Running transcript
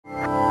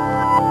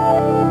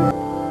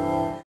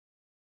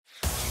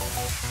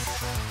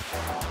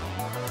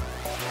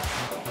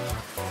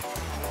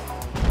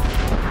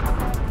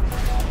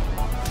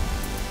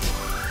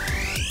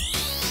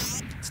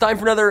time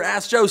for another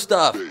Ask Joe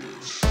stuff.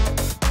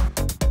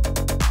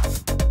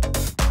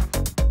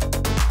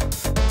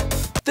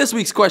 This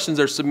week's questions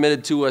are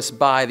submitted to us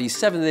by the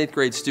 7th and 8th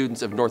grade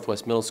students of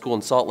Northwest Middle School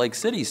in Salt Lake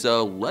City,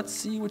 so let's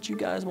see what you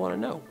guys want to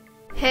know.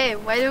 Hey,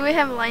 why do we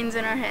have lines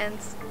in our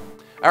hands?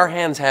 Our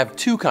hands have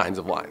two kinds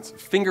of lines,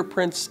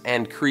 fingerprints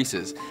and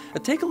creases.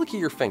 Now take a look at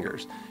your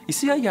fingers. You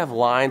see how you have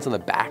lines on the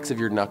backs of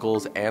your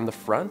knuckles and the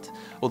front?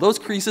 Well, those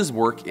creases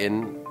work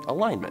in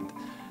alignment.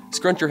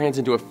 Scrunch your hands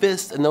into a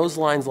fist, and those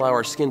lines allow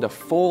our skin to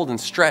fold and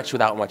stretch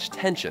without much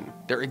tension.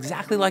 They're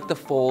exactly like the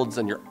folds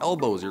on your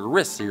elbows, your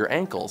wrists, or your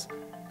ankles.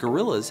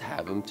 Gorillas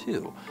have them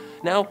too.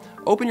 Now,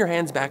 open your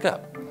hands back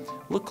up.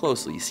 Look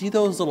closely. See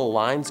those little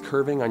lines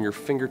curving on your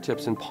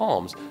fingertips and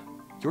palms?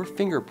 Your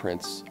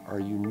fingerprints are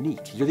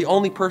unique. You're the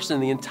only person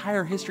in the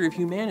entire history of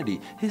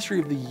humanity,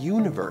 history of the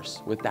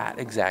universe, with that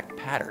exact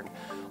pattern.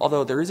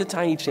 Although there is a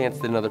tiny chance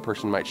that another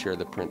person might share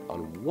the print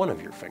on one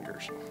of your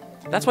fingers.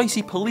 That's why you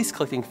see police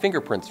collecting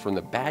fingerprints from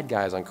the bad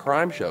guys on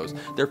crime shows.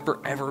 They're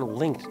forever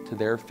linked to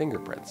their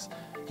fingerprints.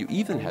 You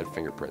even have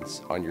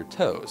fingerprints on your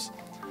toes.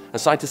 Now,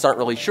 scientists aren't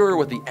really sure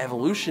what the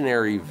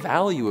evolutionary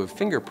value of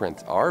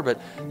fingerprints are, but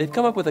they've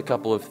come up with a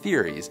couple of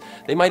theories.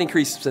 They might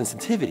increase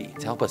sensitivity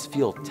to help us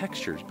feel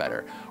textures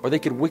better, or they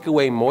could wick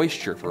away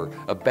moisture for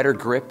a better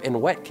grip in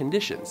wet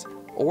conditions.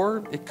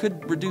 Or it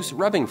could reduce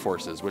rubbing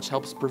forces, which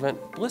helps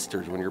prevent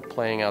blisters when you're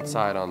playing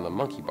outside on the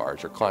monkey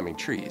bars or climbing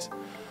trees.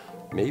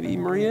 Maybe,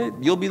 Maria,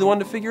 you'll be the one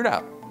to figure it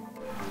out.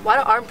 Why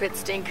do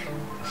armpits stink?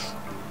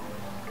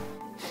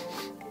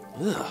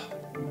 Ugh,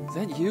 is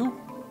that you?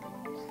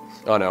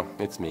 Oh no,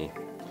 it's me.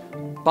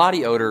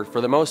 Body odor, for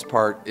the most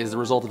part, is the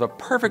result of a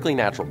perfectly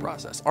natural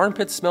process.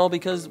 Armpits smell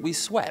because we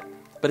sweat,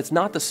 but it's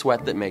not the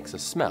sweat that makes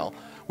us smell.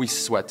 We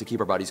sweat to keep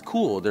our bodies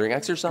cool during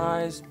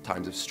exercise,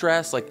 times of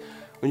stress, like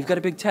when you've got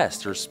a big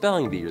test or a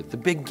spelling bee or the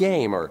big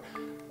game or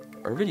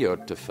a video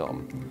to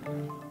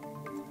film.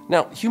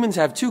 Now, humans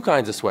have two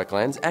kinds of sweat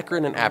glands,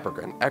 eccrine and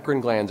apocrine.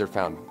 Eccrine glands are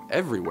found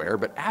everywhere,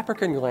 but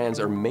apocrine glands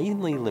are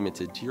mainly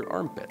limited to your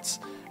armpits,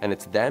 and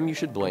it's them you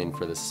should blame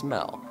for the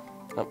smell.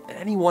 Now, at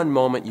any one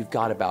moment, you've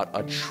got about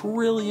 1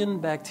 trillion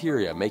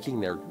bacteria making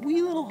their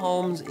wee little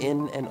homes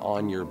in and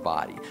on your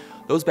body.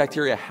 Those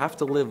bacteria have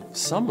to live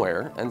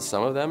somewhere, and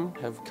some of them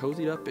have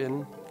cozied up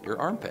in your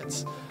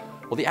armpits.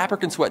 Well, the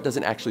apocrine sweat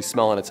doesn't actually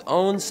smell on its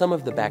own. Some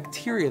of the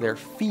bacteria there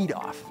feed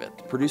off of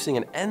it, producing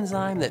an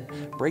enzyme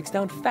that breaks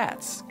down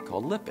fats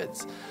called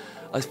lipids.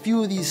 A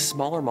few of these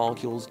smaller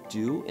molecules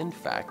do, in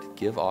fact,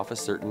 give off a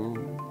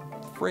certain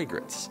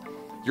fragrance.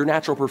 Your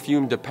natural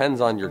perfume depends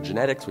on your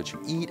genetics, what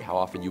you eat, how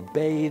often you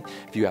bathe,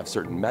 if you have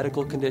certain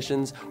medical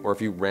conditions, or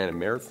if you ran a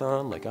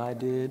marathon like I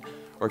did,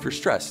 or if you're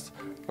stressed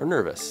or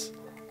nervous.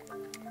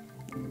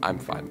 I'm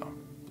fine though.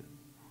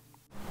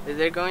 Is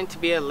there going to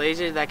be a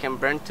laser that can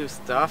burn through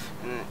stuff,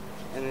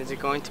 and is it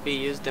going to be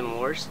used in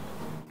wars?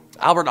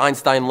 Albert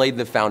Einstein laid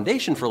the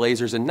foundation for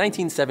lasers in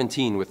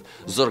 1917 with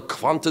zur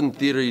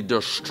Quantentheorie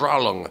der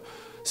Strahlung.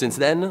 Since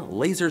then,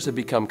 lasers have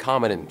become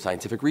common in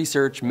scientific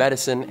research,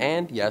 medicine,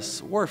 and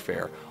yes,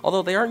 warfare,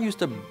 although they aren't used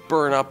to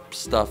burn up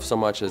stuff so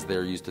much as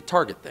they're used to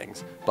target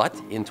things. But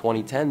in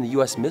 2010, the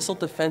US Missile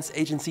Defense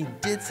Agency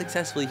did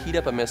successfully heat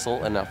up a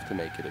missile enough to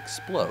make it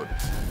explode.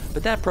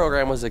 But that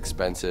program was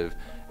expensive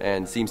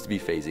and seems to be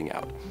phasing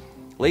out.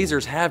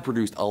 Lasers have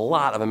produced a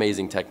lot of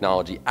amazing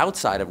technology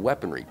outside of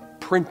weaponry.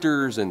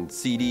 Printers and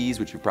CDs,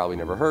 which you've probably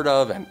never heard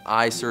of, and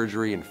eye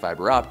surgery and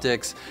fiber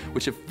optics,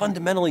 which have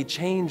fundamentally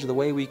changed the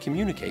way we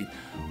communicate.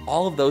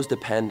 All of those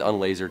depend on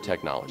laser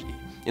technology.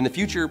 In the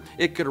future,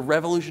 it could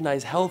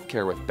revolutionize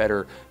healthcare with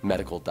better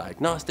medical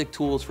diagnostic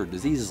tools for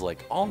diseases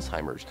like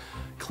Alzheimer's,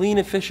 clean,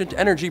 efficient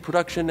energy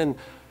production, and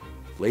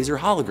laser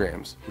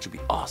holograms, which would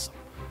be awesome.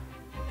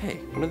 Hey,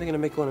 when are they going to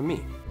make one of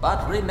me?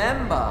 But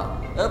remember,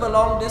 over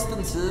long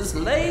distances,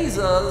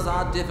 lasers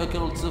are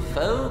difficult to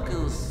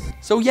focus.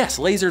 So yes,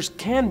 lasers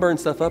can burn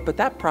stuff up, but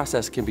that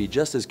process can be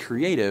just as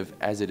creative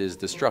as it is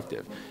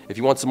destructive. If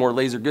you want some more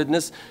laser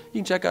goodness,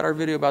 you can check out our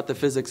video about the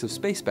physics of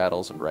space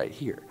battles right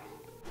here.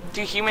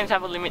 Do humans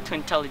have a limit to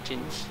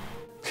intelligence?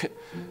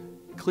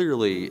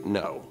 Clearly,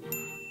 no.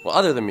 Well,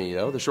 other than me,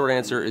 though, the short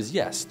answer is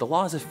yes. The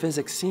laws of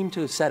physics seem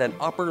to have set an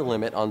upper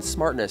limit on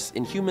smartness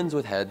in humans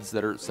with heads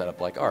that are set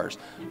up like ours.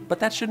 But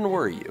that shouldn't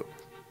worry you.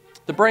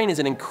 The brain is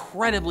an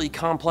incredibly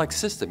complex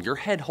system. Your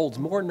head holds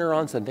more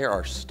neurons than there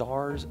are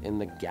stars in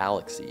the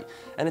galaxy.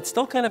 And it's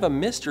still kind of a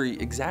mystery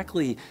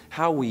exactly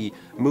how we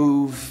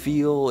move,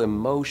 feel,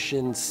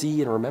 emotion,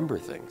 see, and remember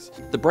things.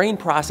 The brain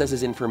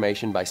processes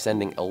information by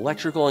sending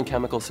electrical and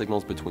chemical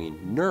signals between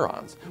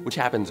neurons, which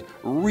happens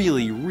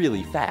really,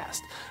 really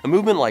fast. A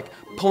movement like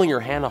pulling your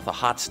hand off a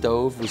hot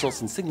stove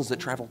results in signals that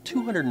travel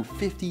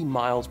 250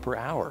 miles per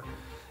hour.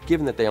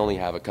 Given that they only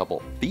have a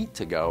couple feet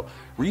to go,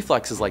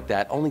 reflexes like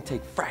that only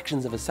take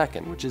fractions of a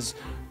second, which is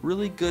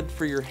really good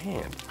for your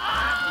hand.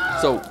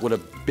 So would a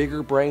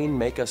bigger brain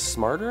make us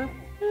smarter?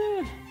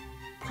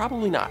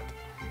 Probably not.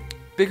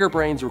 Bigger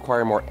brains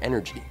require more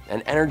energy,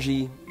 and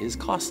energy is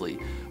costly.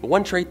 But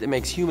one trait that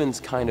makes humans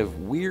kind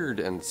of weird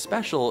and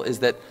special is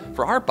that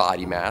for our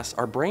body mass,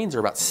 our brains are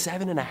about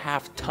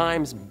 7.5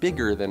 times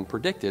bigger than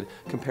predicted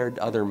compared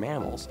to other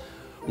mammals.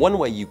 One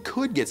way you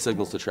could get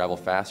signals to travel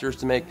faster is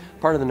to make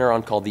part of the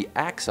neuron called the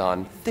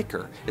axon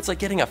thicker. It's like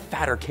getting a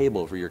fatter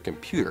cable for your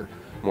computer.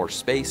 More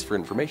space for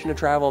information to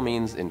travel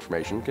means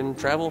information can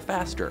travel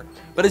faster.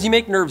 But as you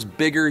make nerves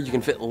bigger, you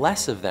can fit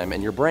less of them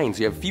in your brain, so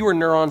you have fewer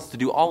neurons to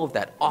do all of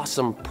that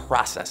awesome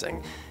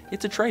processing.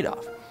 It's a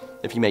trade-off.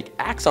 If you make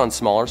axons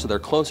smaller so they're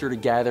closer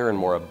together and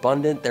more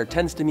abundant, there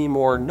tends to be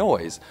more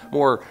noise,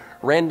 more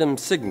random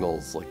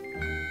signals like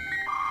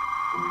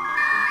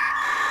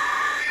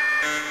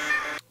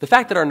The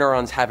fact that our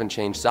neurons haven't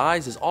changed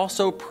size is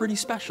also pretty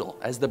special.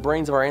 As the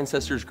brains of our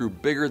ancestors grew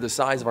bigger, the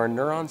size of our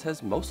neurons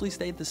has mostly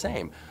stayed the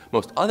same.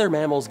 Most other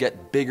mammals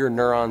get bigger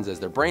neurons as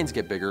their brains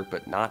get bigger,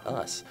 but not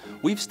us.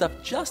 We've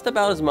stuffed just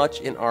about as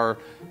much in our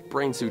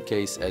brain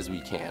suitcase as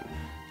we can.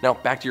 Now,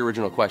 back to your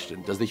original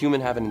question. Does the human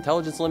have an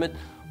intelligence limit?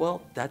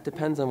 Well, that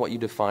depends on what you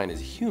define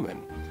as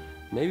human.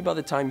 Maybe by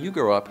the time you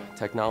grow up,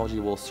 technology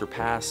will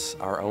surpass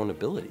our own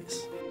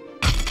abilities.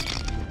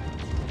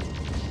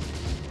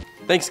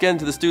 Thanks again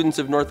to the students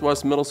of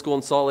Northwest Middle School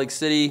in Salt Lake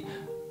City.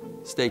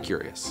 Stay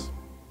curious.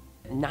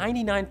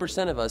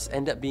 99% of us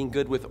end up being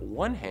good with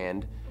one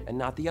hand and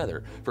not the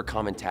other for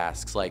common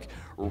tasks like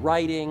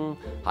writing,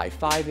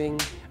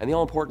 high-fiving, and the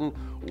all-important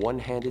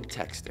one-handed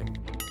texting.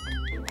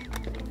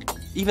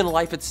 Even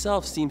life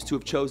itself seems to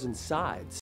have chosen sides.